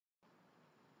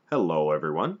Hello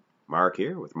everyone, Mark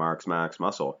here with Mark's Max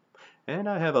Muscle, and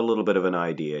I have a little bit of an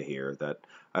idea here that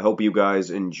I hope you guys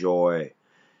enjoy.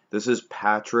 This is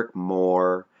Patrick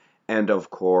Moore and of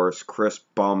course Chris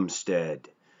Bumstead.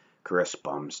 Chris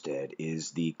Bumstead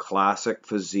is the Classic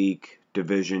Physique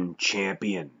Division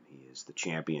champion. He is the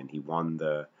champion. He won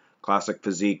the Classic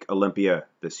Physique Olympia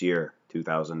this year,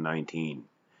 2019.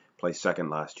 Placed second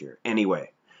last year.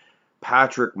 Anyway,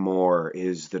 Patrick Moore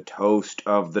is the toast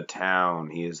of the town.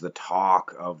 He is the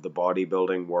talk of the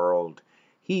bodybuilding world.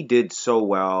 He did so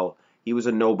well. He was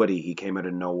a nobody. He came out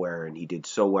of nowhere, and he did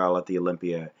so well at the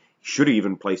Olympia. He should have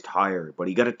even placed higher, but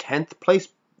he got a 10th place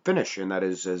finish, and that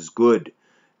is as good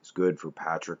for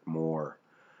Patrick Moore.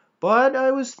 But I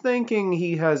was thinking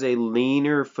he has a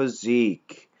leaner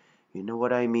physique. You know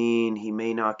what I mean? He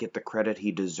may not get the credit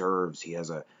he deserves. He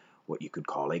has what you could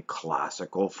call a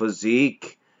classical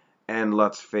physique. And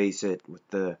let's face it,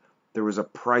 there was a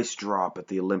price drop at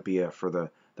the Olympia for the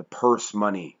purse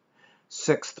money.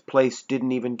 6th place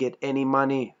didn't even get any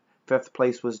money. 5th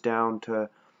place was down to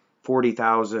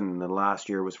 40,000, and last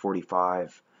year was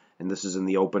 45. And this is in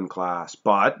the open class.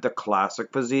 But the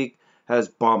classic physique has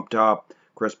bumped up.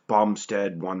 Chris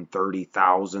Bumstead won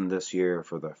 30,000 this year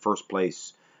for the first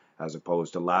place, as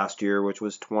opposed to last year, which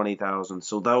was 20,000.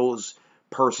 So those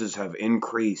purses have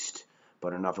increased.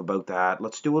 But enough about that.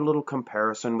 Let's do a little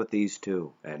comparison with these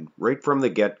two. And right from the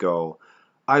get-go,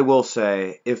 I will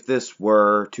say, if this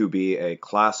were to be a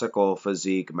classical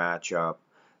physique matchup,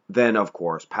 then of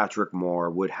course Patrick Moore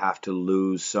would have to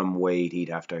lose some weight. He'd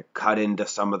have to cut into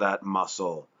some of that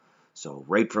muscle. So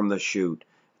right from the shoot,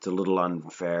 it's a little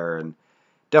unfair and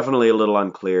definitely a little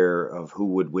unclear of who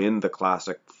would win the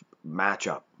classic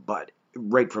matchup. But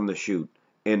right from the shoot,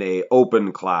 in a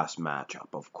open class matchup,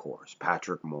 of course,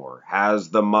 Patrick Moore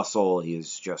has the muscle. He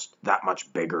is just that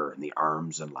much bigger in the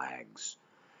arms and legs.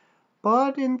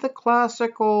 But in the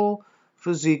classical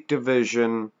physique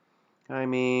division, I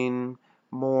mean,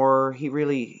 Moore,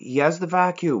 he has the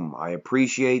vacuum. I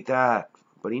appreciate that.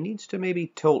 But he needs to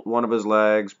maybe tilt one of his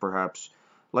legs, perhaps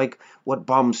like what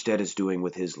Bumstead is doing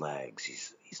with his legs.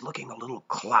 He's looking a little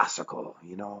classical,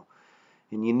 you know.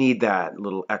 And you need that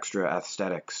little extra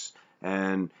aesthetics.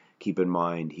 And keep in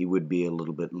mind, he would be a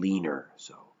little bit leaner.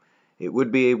 So it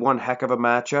would be one heck of a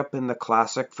matchup in the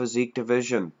classic physique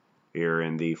division. Here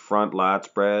in the front lat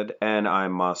spread, and I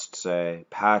must say,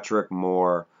 Patrick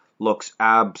Moore looks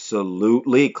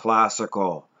absolutely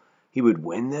classical. He would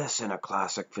win this in a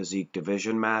classic physique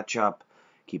division matchup.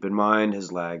 Keep in mind,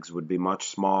 his legs would be much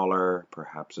smaller,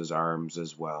 perhaps his arms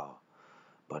as well.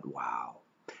 But wow.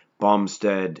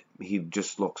 Bumstead, he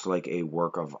just looks like a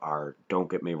work of art.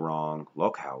 Don't get me wrong.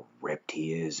 Look how ripped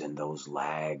he is in those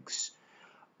legs.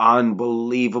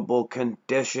 Unbelievable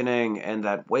conditioning. And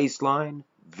that waistline,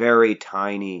 very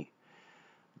tiny.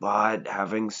 But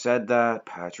having said that,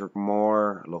 Patrick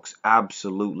Moore looks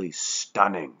absolutely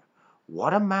stunning.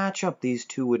 What a matchup these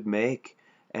two would make.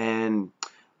 And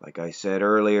like I said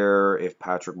earlier, if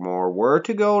Patrick Moore were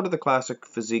to go to the Classic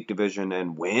Physique division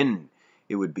and win,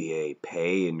 it would be a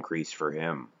pay increase for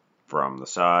him from the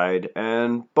side,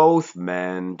 and both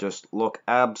men just look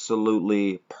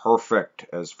absolutely perfect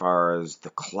as far as the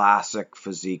classic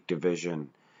physique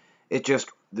division. It just,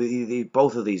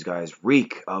 both of these guys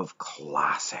reek of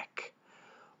classic.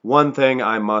 One thing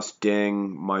I must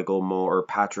ding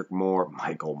Patrick Moore,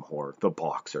 the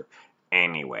boxer.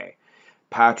 Anyway,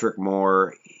 Patrick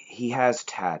Moore, he has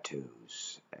tattoos.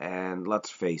 And let's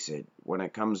face it, when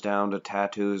it comes down to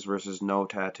tattoos versus no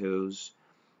tattoos,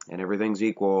 and everything's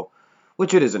equal,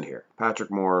 which it isn't here. Patrick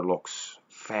Moore looks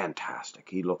fantastic.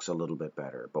 He looks a little bit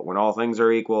better. But when all things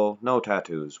are equal, no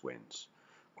tattoos wins.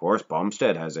 Of course,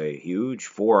 Bumstead has a huge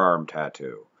forearm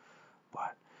tattoo.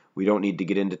 But we don't need to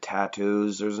get into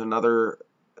tattoos. There's another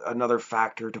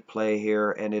factor to play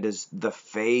here, and it is the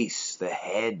face, the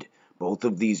head. Both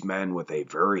of these men with a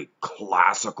very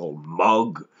classical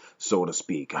mug, so to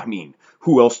speak. I mean,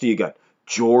 who else do you got?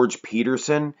 George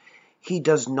Peterson? He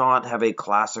does not have a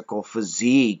classical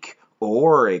physique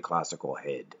or a classical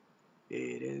head.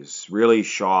 It is really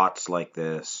shots like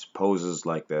this, poses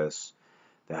like this,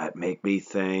 that make me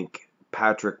think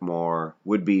Patrick Moore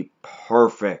would be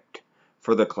perfect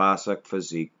for the classic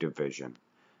physique division.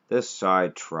 This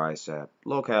side tricep,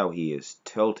 look how he is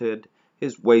tilted.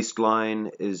 His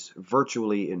waistline is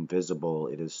virtually invisible.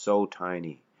 It is so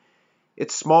tiny.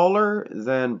 It's smaller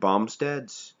than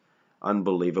Bumstead's,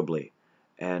 unbelievably.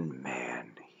 And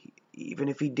man, even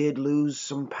if he did lose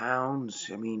some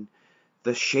pounds, I mean,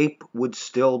 the shape would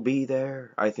still be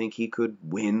there. I think he could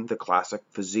win the classic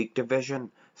physique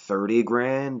division. 30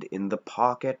 grand in the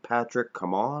pocket, Patrick,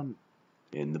 come on.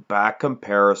 In the back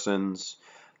comparisons,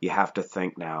 you have to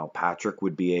think now, Patrick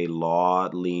would be a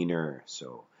lot leaner,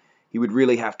 so he would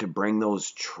really have to bring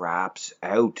those traps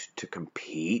out to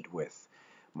compete with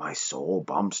my soul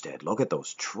Bumstead. Look at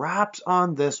those traps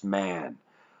on this man.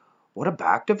 What a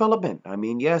back development. I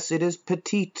mean, yes, it is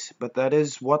petite, but that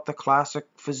is what the Classic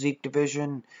Physique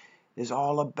division is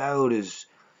all about, is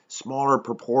smaller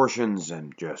proportions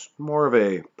and just more of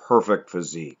a perfect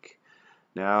physique.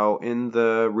 Now, in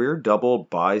the rear double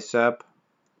bicep,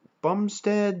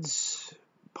 Bumstead's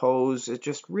pose, it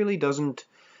just really doesn't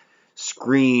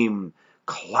scream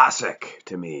classic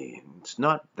to me. It's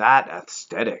not that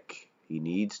aesthetic. He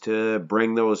needs to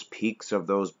bring those peaks of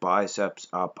those biceps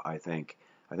up, I think.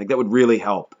 I think that would really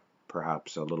help.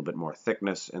 Perhaps a little bit more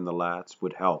thickness in the lats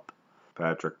would help.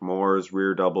 Patrick Moore's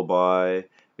rear double bi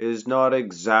is not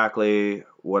exactly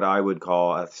what I would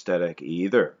call aesthetic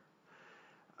either.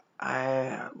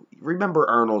 I remember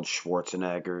Arnold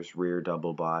Schwarzenegger's rear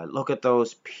double bi. Look at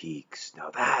those peaks.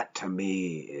 Now that to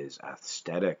me is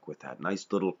aesthetic with that nice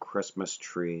little Christmas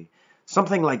tree.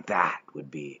 Something like that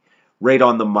would be right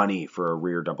on the money for a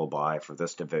rear double bi for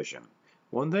this division.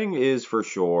 One thing is for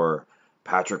sure,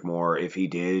 Patrick Moore, if he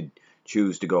did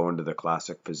choose to go into the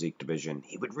Classic Physique division,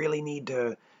 he would really need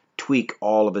to tweak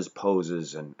all of his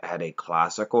poses and add a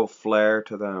classical flair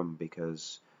to them,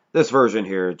 because this version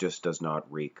here just does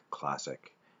not reek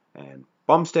classic. And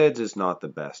Bumstead's is not the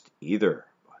best either.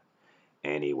 But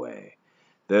anyway,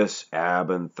 this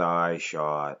ab and thigh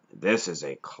shot, this is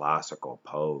a classical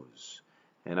pose.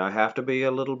 And I have to be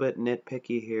a little bit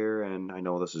nitpicky here, and I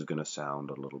know this is going to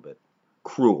sound a little bit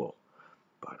cruel,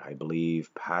 but I believe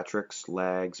Patrick's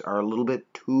legs are a little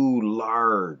bit too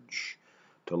large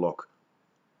to look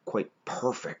quite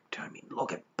perfect. I mean,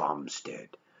 look at Bumstead.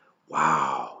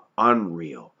 Wow,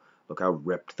 unreal. Look how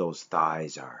ripped those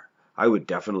thighs are. I would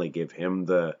definitely give him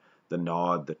the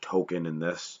nod, the token in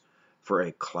this for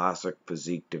a Classic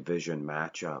Physique division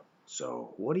matchup.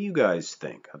 So what do you guys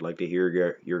think? I'd like to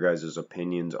hear your guys'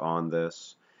 opinions on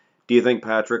this. Do you think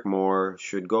Patrick Moore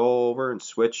should go over and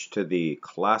switch to the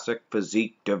Classic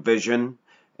Physique division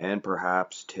and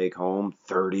perhaps take home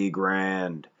 30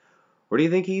 grand? Or do you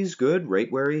think he's good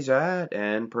right where he's at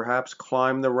and perhaps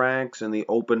climb the ranks in the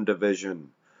open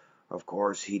division? Of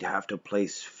course, he'd have to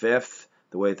place 5th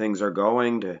the way things are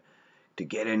going to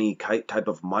get any type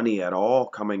of money at all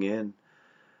coming in.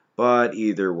 But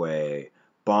either way,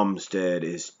 Bumstead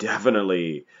is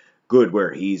definitely good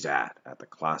where he's at the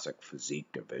Classic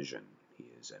Physique division. He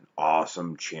is an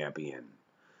awesome champion.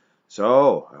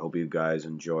 So, I hope you guys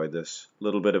enjoyed this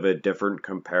little bit of a different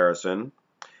comparison.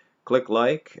 Click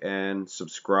like and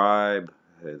subscribe.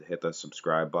 Hit the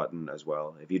subscribe button as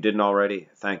well. If you didn't already,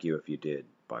 thank you if you did,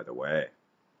 by the way.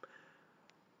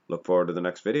 Look forward to the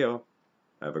next video.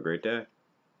 Have a great day.